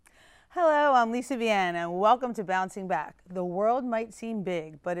I'm Lisa Vianna, and welcome to Bouncing Back. The world might seem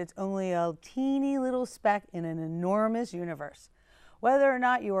big, but it's only a teeny little speck in an enormous universe. Whether or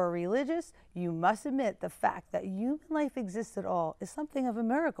not you are religious, you must admit the fact that human life exists at all is something of a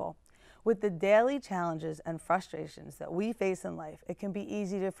miracle. With the daily challenges and frustrations that we face in life, it can be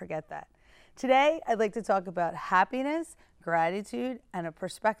easy to forget that. Today, I'd like to talk about happiness, gratitude, and a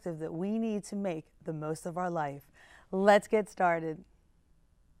perspective that we need to make the most of our life. Let's get started.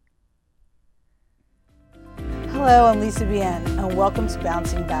 Hello, I'm Lisa Vianna, and welcome to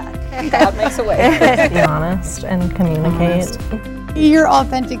Bouncing Back. God makes a way. Be honest and communicate. Your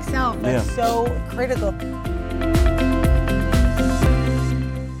authentic self. That's so critical.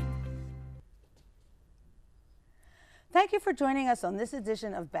 Thank you for joining us on this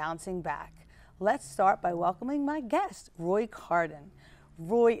edition of Bouncing Back. Let's start by welcoming my guest, Roy Carden.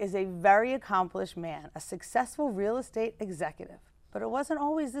 Roy is a very accomplished man, a successful real estate executive. But it wasn't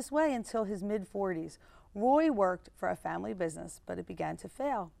always this way until his mid-40s. Roy worked for a family business, but it began to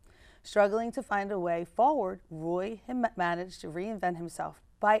fail. Struggling to find a way forward, Roy managed to reinvent himself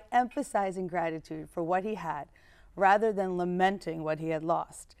by emphasizing gratitude for what he had, rather than lamenting what he had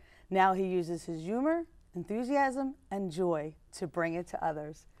lost. Now he uses his humor, enthusiasm, and joy to bring it to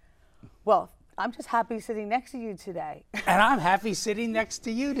others. Well, I'm just happy sitting next to you today. And I'm happy sitting next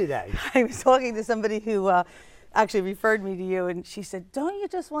to you today. I was talking to somebody who actually referred me to you, and she said, don't you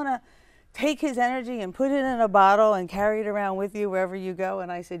just want to take his energy and put it in a bottle and carry it around with you wherever you go?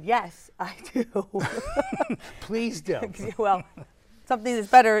 And I said, yes, I do. Please do. Well, something that's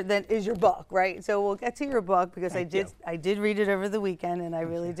better than is your book, right? So we'll get to your book because I did read it over the weekend, and I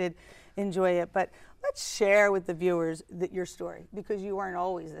really did enjoy it. But let's share with the viewers your story, because you weren't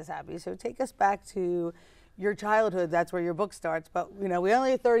always this happy. So take us back to your childhood. That's where your book starts. But you know, we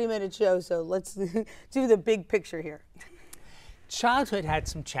only a 30-minute show, so let's do the big picture here. Childhood had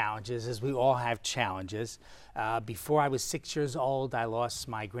some challenges, as we all have challenges. Before I was 6 years old, I lost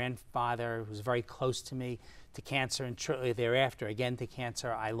my grandfather, who was very close to me, to cancer, and shortly thereafter, again to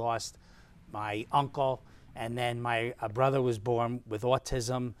cancer. I lost my uncle, and then my brother was born with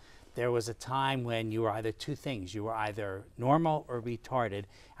autism. There was a time when you were either two things. You were either normal or retarded,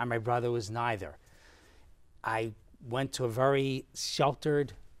 and my brother was neither. I went to a very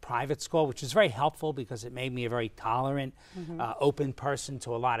sheltered private school, which was very helpful because it made me a very tolerant, open person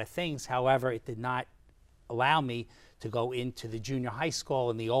to a lot of things. However, it did not allow me to go into the junior high school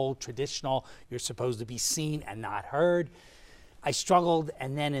in the old traditional, you're supposed to be seen and not heard. I struggled,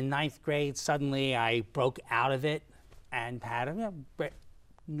 and then in 9th grade, suddenly I broke out of it and had a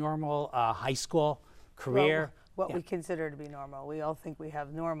normal high school career. Well, what we consider to be normal. We all think we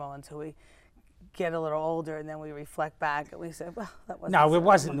have normal until we get a little older, and then we reflect back and we say, well, that wasn't No, so it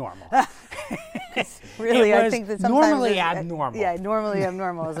wasn't normal. Really, It I was think that sometimes normally abnormal. Yeah, normally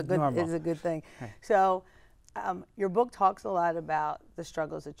abnormal is a good Abnormal. is a good thing. Right. So, your book talks a lot about the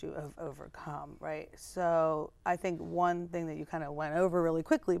struggles that you have overcome, right? So, I think one thing that you kind of went over really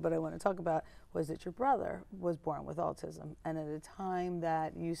quickly, but I want to talk about, was that your brother was born with autism, and at a time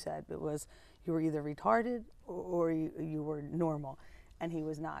that you said it was you were either retarded or you were normal, and he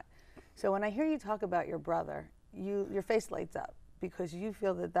was not. So when I hear you talk about your brother, your face lights up because you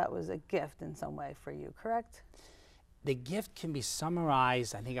feel that that was a gift in some way for you, correct? The gift can be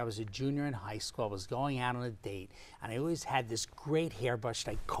summarized. I think I was a junior in high school. I was going out on a date, and I always had this great hairbrush.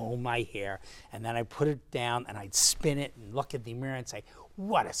 I'd comb my hair, and then I'd put it down, and I'd spin it and look at the mirror and say,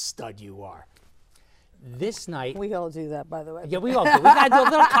 what a stud you are. This night... We all do that, by the way. Yeah, we all do. We got to do a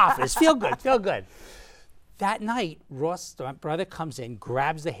little confidence. Feel good, feel good. That night, Ross, my brother, comes in,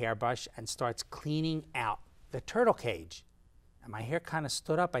 grabs the hairbrush, and starts cleaning out the turtle cage. And my hair kind of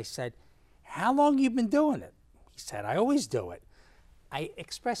stood up. I said, how long you been doing it? He said, I always do it. I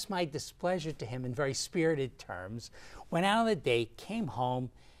expressed my displeasure to him in very spirited terms, went out on the date, came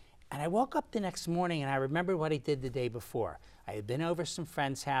home, and I woke up the next morning, and I remembered what I did the day before. I had been over some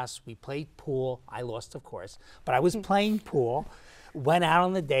friend's house. We played pool. I lost, of course, but I was playing pool. Went out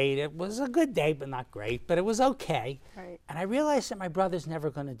on the date. It was a good date, but not great, but it was okay. Right. And I realized that my brother's never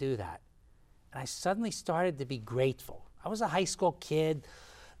going to do that. And I suddenly started to be grateful. I was a high school kid,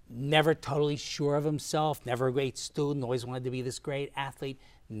 never totally sure of himself, never a great student, always wanted to be this great athlete,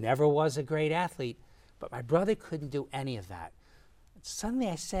 never was a great athlete, but my brother couldn't do any of that. And suddenly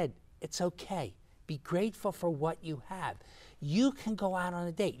I said, it's okay. Be grateful for what you have. You can go out on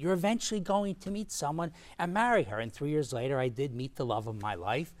a date. You're eventually going to meet someone and marry her. And 3 years later, I did meet the love of my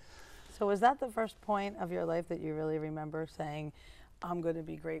life. So was that the first point of your life that you really remember saying, I'm going to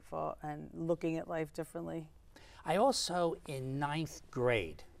be grateful and looking at life differently? I also, in 9th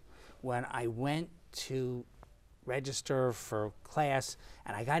grade, when I went to register for class,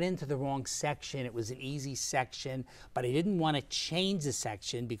 and I got into the wrong section. It was an easy section, but I didn't want to change the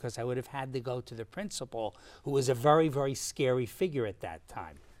section because I would have had to go to the principal, who was a very, very scary figure at that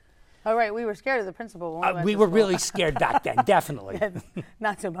time. Oh, right. We were scared of the principal when we went We to were school. really scared back then, definitely.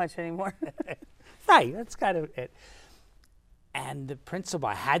 Not so much anymore. Right, that's kind of it. And the principal,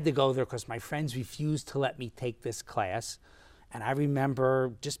 I had to go there because my friends refused to let me take this class. And I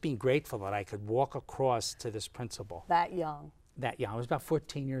remember just being grateful that I could walk across to this principal. That young. That young. I was about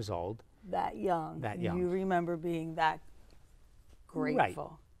 14 years old. That young. That young. You remember being that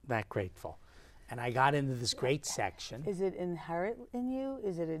grateful. Right, that grateful. And I got into this great section. Is it inherent in you?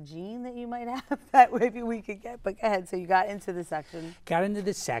 Is it a gene that you might have that maybe we could get? But go ahead. So you got into the section. Got into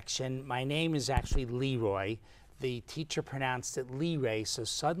this section. My name is actually Leroy. The teacher pronounced it Lee Ray, so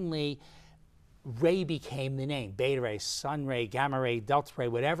suddenly Ray became the name. Beta ray, sun ray, gamma ray, delta ray,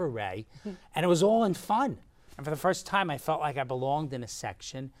 whatever ray. And it was all in fun. And for the first time, I felt like I belonged in a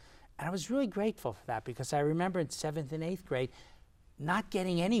section. And I was really grateful for that because I remember in 7th and 8th grade not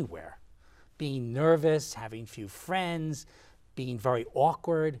getting anywhere, being nervous, having few friends, being very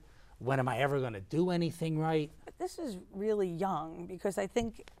awkward. When am I ever going to do anything right? But this is really young because I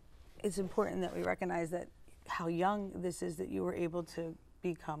think it's important that we recognize that how young this is that you were able to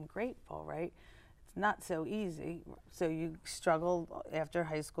become grateful, right? It's not so easy. So you struggled after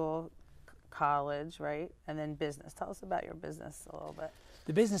high school, college, right? And then business. Tell us about your business a little bit.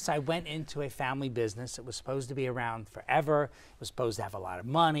 The business, I went into a family business. It was supposed to be around forever. It was supposed to have a lot of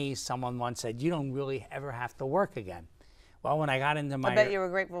money. Someone once said, you don't really ever have to work again. Well, when I got into my... I bet you were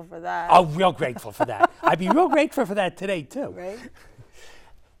grateful for that. Oh, real grateful for that. I'd be real grateful for that today, too. Right?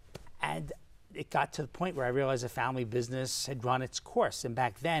 And it got to the point where I realized the family business had run its course. And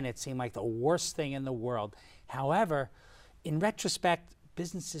back then, it seemed like the worst thing in the world. However, in retrospect,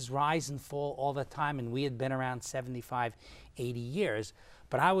 businesses rise and fall all the time, and we had been around 75, 80 years.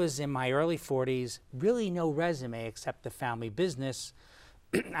 But I was in my early 40s, really no resume except the family business.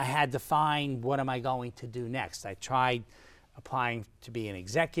 I had to find, what am I going to do next? I tried applying to be an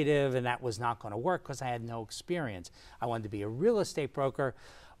executive, and that was not going to work because I had no experience. I wanted to be a real estate broker,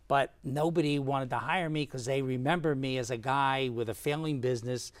 but nobody wanted to hire me because they remember me as a guy with a failing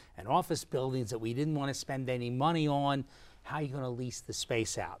business and office buildings that we didn't want to spend any money on. How are you going to lease the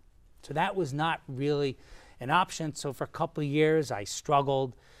space out? So that was not really an option. So for a couple of years, I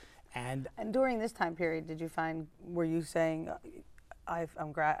struggled. And during this time period, did you find, were you saying,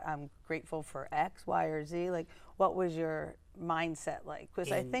 I'm grateful for X, Y, or Z? Like, what was your mindset like?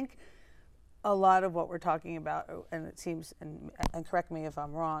 Because I think a lot of what we're talking about, and it seems, and correct me if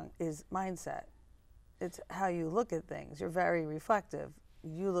I'm wrong, is mindset. It's how you look at things. You're very reflective.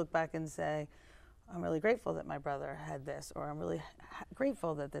 You look back and say, I'm really grateful that my brother had this, or I'm really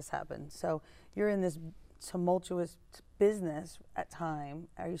grateful that this happened. So you're in this tumultuous business at time.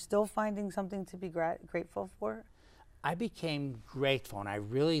 Are you still finding something to be grateful for? I became grateful, and I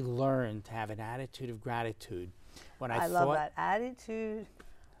really learned to have an attitude of gratitude. When I love that, attitude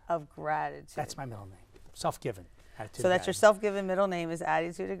of gratitude. That's my middle name, self-given. So that's your self-given middle name is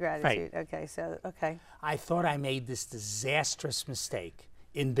attitude of gratitude. Right. Okay, so, okay. I thought I made this disastrous mistake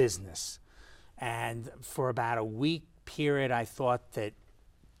in business. And for about a week period, I thought that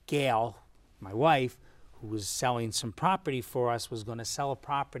Gail, my wife, who was selling some property for us, was going to sell a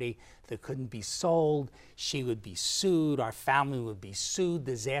property that couldn't be sold. She would be sued. Our family would be sued.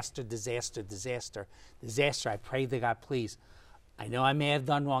 Disaster, disaster, disaster, disaster. I prayed to God, please, I know I may have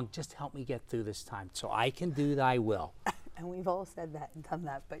done wrong. Just help me get through this time so I can do thy will. And we've all said that and done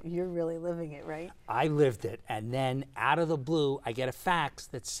that, but you're really living it, right? I lived it. And then out of the blue, I get a fax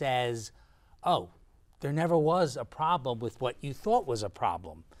that says, oh, there never was a problem with what you thought was a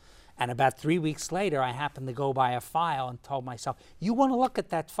problem. And about 3 weeks later, I happened to go by a file and told myself, you want to look at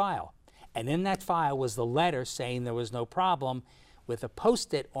that file. And in that file was the letter saying there was no problem with a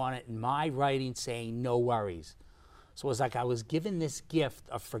Post-it on it in my writing saying no worries. So it was like I was given this gift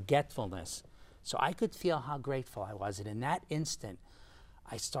of forgetfulness so I could feel how grateful I was. And in that instant,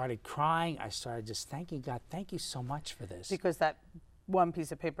 I started crying. I started just thanking God, thank you so much for this. Because that one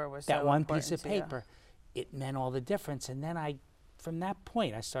piece of paper was so that one important piece of to you. paper, it meant all the difference. And then from that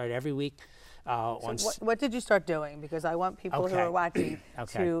point, I started every week what did you start doing? Because I want people who Okay. are watching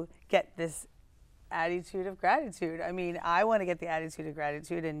Okay. to get this attitude of gratitude. I mean, I want to get the attitude of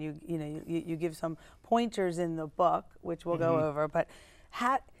gratitude, and you give some pointers in the book, which we'll go over. But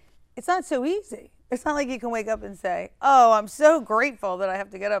it's not so easy. It's not like you can wake up and say, "Oh, I'm so grateful that I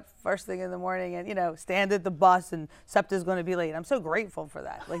have to get up first thing in the morning and stand at the bus and SEPTA's going to be late. I'm so grateful for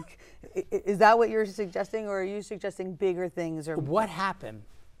that." Like, is that what you're suggesting, or are you suggesting bigger things? Or what happened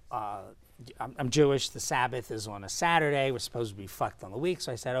I'm Jewish, the Sabbath is on a Saturday, we're supposed to reflect on the week,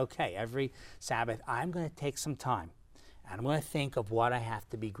 so I said, okay, every Sabbath I'm going to take some time and I'm going to think of what I have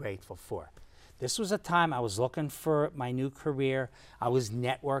to be grateful for. This was a time I was looking for my new career, I was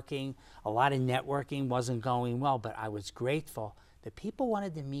networking, a lot of networking wasn't going well, but I was grateful that people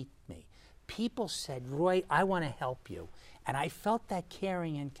wanted to meet me. People said, Roy, I want to help you, and I felt that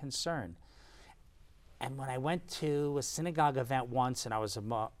caring and concern. And when I went to a synagogue event once and I was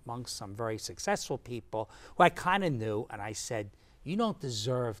amongst some very successful people who I kind of knew, and I said, you don't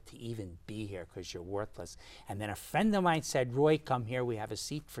deserve to even be here because you're worthless. And then a friend of mine said, Roy, come here, we have a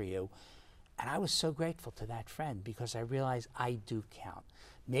seat for you. And I was so grateful to that friend because I realized I do count.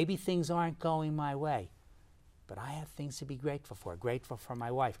 Maybe things aren't going my way, but I have things to be grateful for. Grateful for my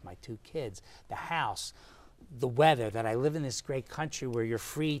wife, my 2 kids, the house, the weather, that I live in this great country where you're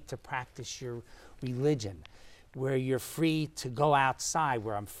free to practice your religion, where you're free to go outside,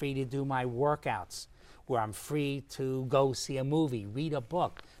 where I'm free to do my workouts, where I'm free to go see a movie, read a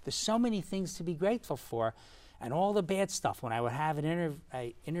book. There's so many things to be grateful for, and all the bad stuff. When I would have an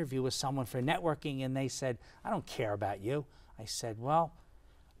interview with someone for networking and they said, I don't care about you. I said, well,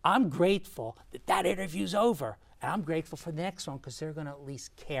 I'm grateful that that interview's over, and I'm grateful for the next one because they're going to at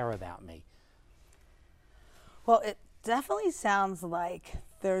least care about me. Well, it definitely sounds like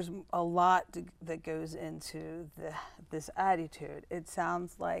there's a lot that goes into this attitude. It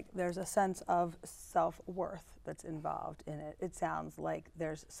sounds like there's a sense of self-worth that's involved in it. It sounds like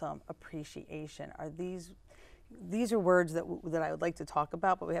there's some appreciation. Are these are words that I would like to talk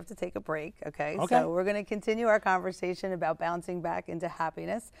about, but we have to take a break, okay? So we're going to continue our conversation about bouncing back into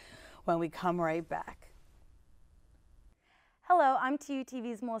happiness when we come right back. Hello, I'm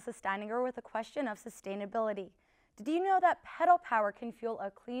TUTV's Melissa Steininger with a question of sustainability. Did you know that pedal power can fuel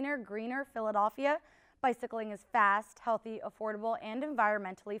a cleaner, greener Philadelphia? Bicycling is fast, healthy, affordable, and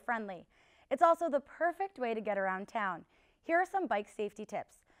environmentally friendly. It's also the perfect way to get around town. Here are some bike safety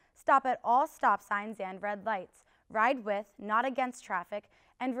tips. Stop at all stop signs and red lights. Ride with, not against traffic.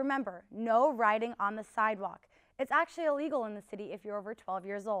 And remember, no riding on the sidewalk. It's actually illegal in the city if you're over 12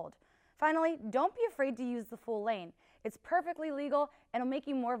 years old. Finally, don't be afraid to use the full lane. It's perfectly legal and it'll make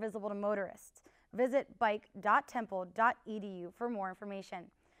you more visible to motorists. Visit bike.temple.edu for more information.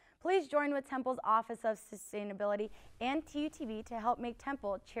 Please join with Temple's Office of Sustainability and TUTV to help make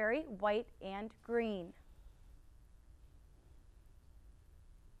Temple cherry, white, and green.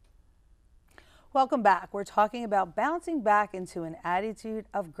 Welcome back. We're talking about bouncing back into an attitude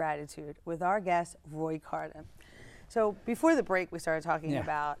of gratitude with our guest, Roy Carden. So before the break, we started talking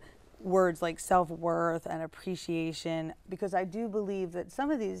about words like self-worth and appreciation, because I do believe that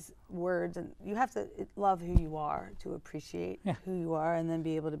some of these words, and you have to love who you are to appreciate who you are, and then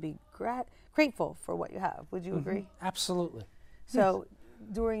be able to be grateful for what you have. Would you agree? Absolutely. So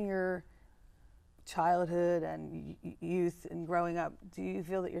during your childhood and youth and growing up, do you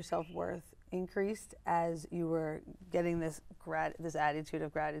feel that your self-worth increased as you were getting this attitude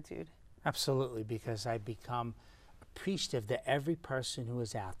of gratitude? Absolutely, because I become appreciative that every person who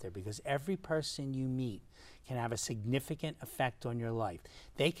is out there, because every person you meet can have a significant effect on your life.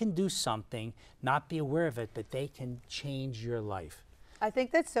 They can do something, not be aware of it, but they can change your life. I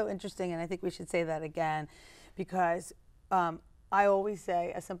think that's so interesting, and I think we should say that again, because I always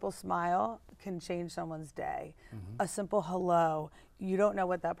say a simple smile can change someone's day. A simple hello, you don't know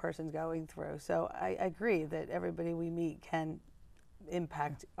what that person's going through. So I agree that everybody we meet can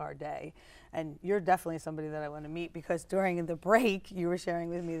impact our day. And you're definitely somebody that I want to meet, because during the break you were sharing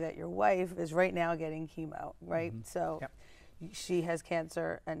with me that your wife is right now getting chemo, right? So she has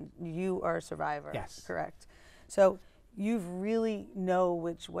cancer and you are a survivor. Yes. Correct. So you've really know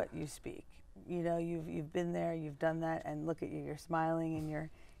what you speak. You know, you've been there, you've done that, and look at you, you're smiling and you're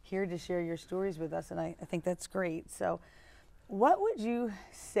here to share your stories with us, and I think that's great. So what would you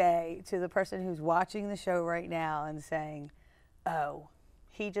say to the person who's watching the show right now and saying, oh,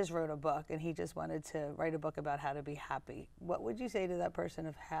 he just wrote a book and he just wanted to write a book about how to be happy? What would you say to that person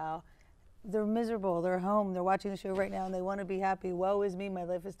of how they're miserable, they're home, they're watching the show right now and they want to be happy? Woe is me, my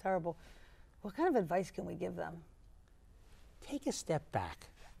life is terrible. What kind of advice can we give them? Take a step back.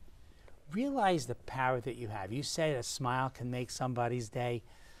 Realize the power that you have. You said a smile can make somebody's day.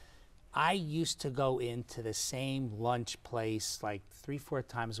 I used to go into the same lunch place like 3-4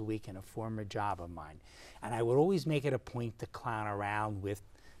 times a week in a former job of mine. And I would always make it a point to clown around with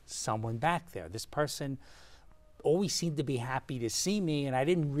someone back there. This person always seemed to be happy to see me, and I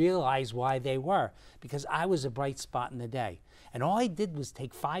didn't realize why they were, because I was a bright spot in the day. And all I did was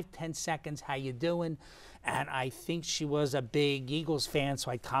take 5-10 seconds, how you doing? And I think she was a big Eagles fan, so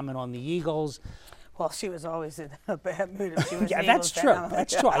I'd comment on the Eagles. Well, she was always in a bad mood if she was Yeah, able that's to true. I'm like,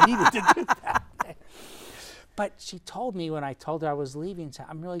 That's true. I needed to do that. But she told me when I told her I was leaving, said,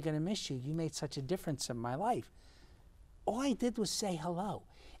 I'm really going to miss you. You made such a difference in my life. All I did was say hello.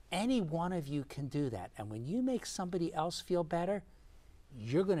 Any one of you can do that. And when you make somebody else feel better,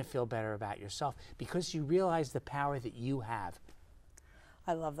 you're going to feel better about yourself because you realize the power that you have.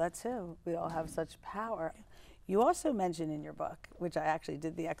 I love that too. We all have such power. You also mentioned in your book, which I actually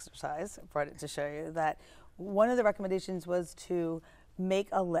did the exercise, brought it to show you, that one of the recommendations was to make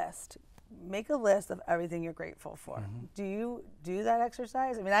a list. Make a list of everything you're grateful for. Do you do that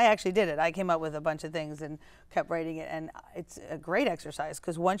exercise? I mean, I actually did it. I came up with a bunch of things and kept writing it, and it's a great exercise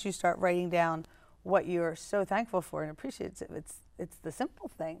because once you start writing down what you're so thankful for and appreciate, it's the simple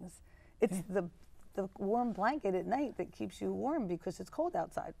things. It's the warm blanket at night that keeps you warm because it's cold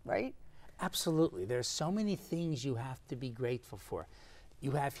outside, right? Absolutely. There's so many things you have to be grateful for.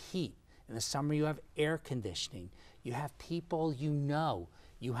 You have heat. In the summer, you have air conditioning. You have people you know.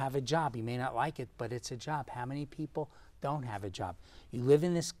 You have a job. You may not like it, but it's a job. How many people don't have a job? You live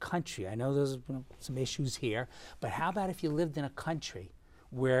in this country. I know there's some issues here, but how about if you lived in a country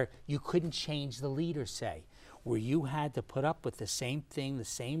where you couldn't change the leader, say, where you had to put up with the same thing, the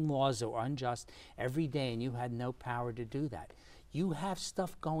same laws that were unjust every day, and you had no power to do that? You have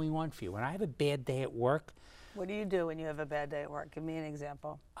stuff going on for you. When I have a bad day at work, What do you do when you have a bad day at work? Give me an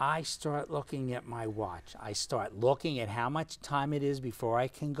example. I start looking at my watch. I start looking at how much time it is before I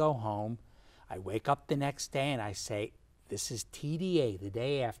can go home. I wake up the next day and I say, this is TDA, the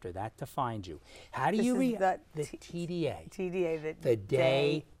day after. That defines you. How do you react? The TDA. TDA, The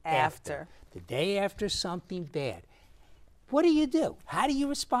day after. The day after something bad. What do? How do you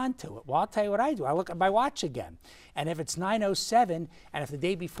respond to it? Well, I'll tell you what I do. I look at my watch again. And if it's 9:07, and if the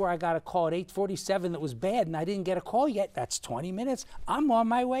day before I got a call at 8:47 that was bad and I didn't get a call yet, that's 20 minutes. I'm on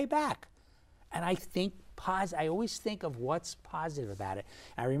my way back. And I think I always think of what's positive about it.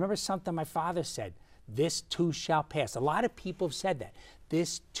 And I remember something my father said, this too shall pass. A lot of people have said that.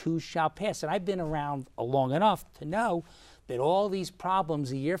 This too shall pass. And I've been around long enough to know that all these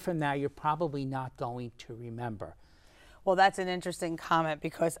problems a year from now, you're probably not going to remember. Well, that's an interesting comment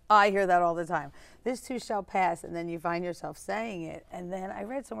because I hear that all the time. This too shall pass, and then you find yourself saying it. And then I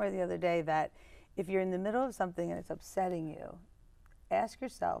read somewhere the other day that if you're in the middle of something and it's upsetting you, ask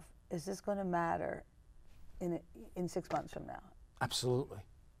yourself, is this going to matter in 6 months from now? Absolutely.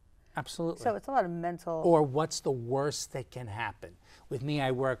 Absolutely. So it's a lot of mental. Or what's the worst that can happen? With me,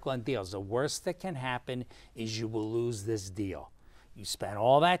 I work on deals. The worst that can happen is you will lose this deal. You spent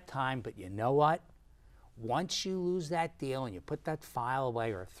all that time, but you know what? Once you lose that deal and you put that file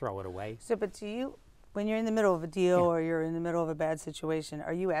away or throw it away. So, but do you, when you're in the middle of a deal or you're in the middle of a bad situation,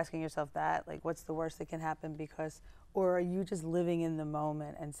 are you asking yourself that? Like, what's the worst that can happen? Because, or are you just living in the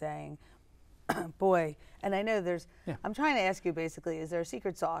moment and saying, boy, and I know there's, I'm trying to ask you basically, is there a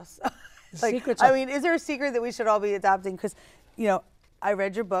secret sauce? I mean, is there a secret that we should all be adopting? Because, you know, I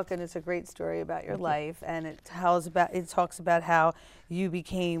read your book and it's a great story about your life, and it talks about how you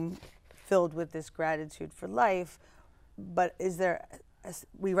became filled with this gratitude for life. But is there,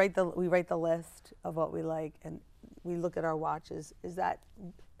 we write the list of what we like and we look at our watches. Is that's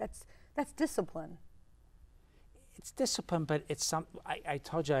discipline? It's discipline, but it's I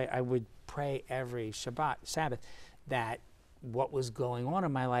told you I would pray every Sabbath, that what was going on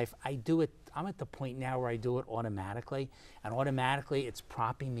in my life, I do it. I'm at the point now where I do it automatically, and automatically it's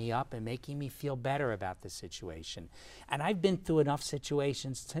propping me up and making me feel better about the situation. And I've been through enough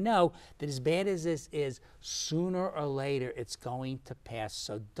situations to know that as bad as this is, sooner or later it's going to pass.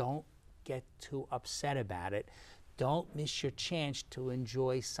 So don't get too upset about it. Don't miss your chance to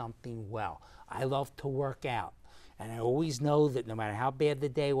enjoy something well. I love to work out. And I always know that no matter how bad the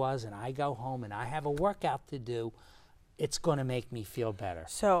day was and I go home and I have a workout to do, it's going to make me feel better.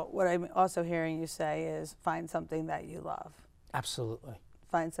 So what I'm also hearing you say is find something that you love. Absolutely.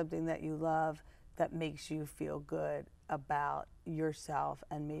 Find something that you love that makes you feel good about yourself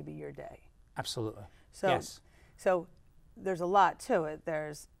and maybe your day. Absolutely. So, yes. So there's a lot to it.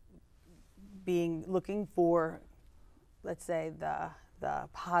 There's looking for, let's say, the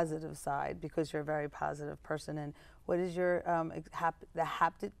positive side, because you're a very positive person. And what is your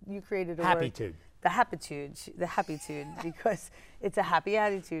you created a Happitude. word. The happitude, because it's a happy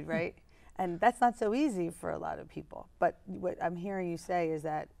attitude, right? And that's not so easy for a lot of people. But what I'm hearing you say is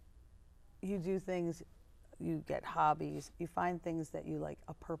that you do things, you get hobbies, you find things that you like,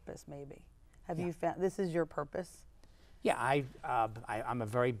 a purpose maybe. Have you found this is your purpose? Yeah, I'm a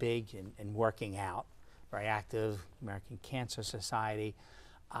very big in working out, very active, American Cancer Society.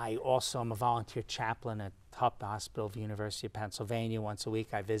 I also am a volunteer chaplain at Tup Hospital of the University of Pennsylvania. Once a week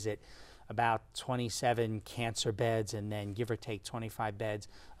I visit about 27 cancer beds and then give or take 25 beds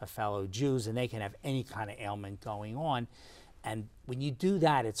of fellow Jews, and they can have any kind of ailment going on. And when you do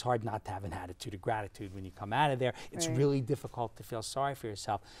that, it's hard not to have an attitude of gratitude when you come out of there. It's really difficult to feel sorry for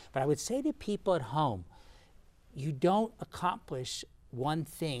yourself. But I would say to people at home, you don't accomplish one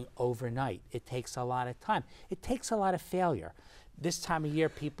thing overnight. It takes a lot of time. It takes a lot of failure. This time of year,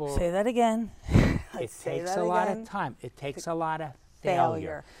 people... Say that again. It takes a lot of time. It takes a lot of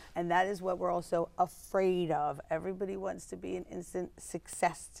failure. And that is what we're also afraid of. Everybody wants to be an instant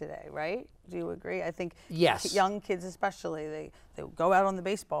success today, right? Do you agree? I think yes. Young kids especially, they go out on the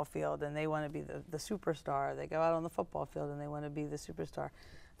baseball field and they want to be the superstar. They go out on the football field and they want to be the superstar.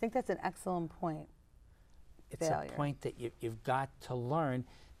 I think that's an excellent point. It's a point that you've got to learn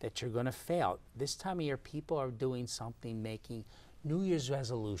that you're going to fail. This time of year, people are doing something, making New Year's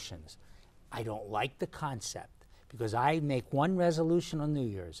resolutions. I don't like the concept because I make one resolution on New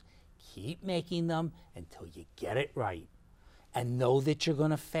Year's. Keep making them until you get it right and know that you're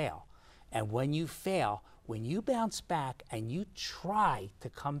going to fail. And when you fail, when you bounce back and you try to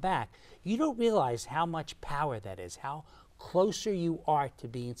come back, you don't realize how much power that is, how closer you are to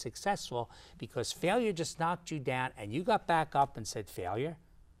being successful, because failure just knocked you down and you got back up and said, failure,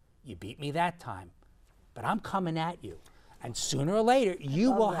 you beat me that time, but I'm coming at you. And sooner or later,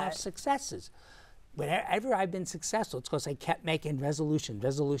 you will have successes. Whenever I've been successful, it's because I kept making resolution.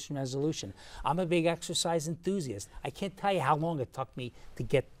 I'm a big exercise enthusiast. I can't tell you how long it took me to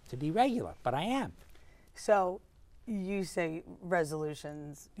get to be regular, but I am. So you say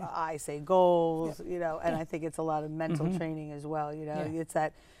resolutions, I say goals, you know, and I think it's a lot of mental training as well, you know. It's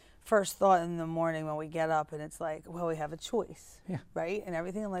that first thought in the morning when we get up and it's like, well, we have a choice, right? And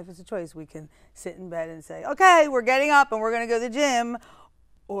everything in life is a choice. We can sit in bed and say, okay, we're getting up and we're going to go to the gym,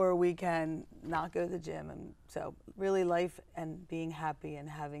 or we can not go to the gym. And so really life and being happy and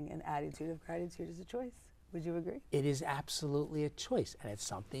having an attitude of gratitude is a choice. Would you agree? It is absolutely a choice, and it's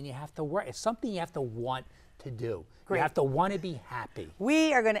something you have to work. It's something you have to want to do. Great. You have to want to be happy.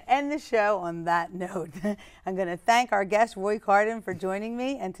 We are going to end the show on that note. I'm going to thank our guest, Roy Carden, for joining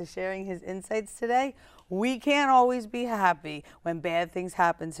me and to sharing his insights today. We can't always be happy when bad things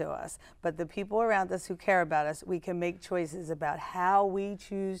happen to us, but the people around us who care about us, we can make choices about how we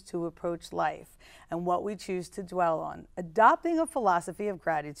choose to approach life and what we choose to dwell on. Adopting a philosophy of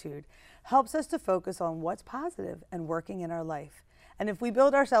gratitude helps us to focus on what's positive and working in our life. And if we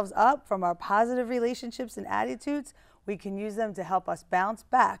build ourselves up from our positive relationships and attitudes, we can use them to help us bounce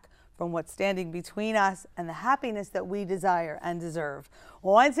back from what's standing between us and the happiness that we desire and deserve.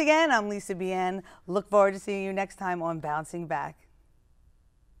 Once again, I'm Lisa Bien. Look forward to seeing you next time on Bouncing Back.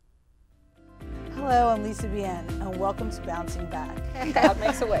 Hello, I'm Lisa Bien, and welcome to Bouncing Back. God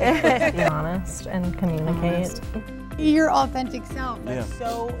makes a way. Be honest and communicate. Be your authentic self. That's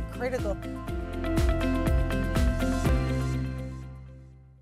so critical.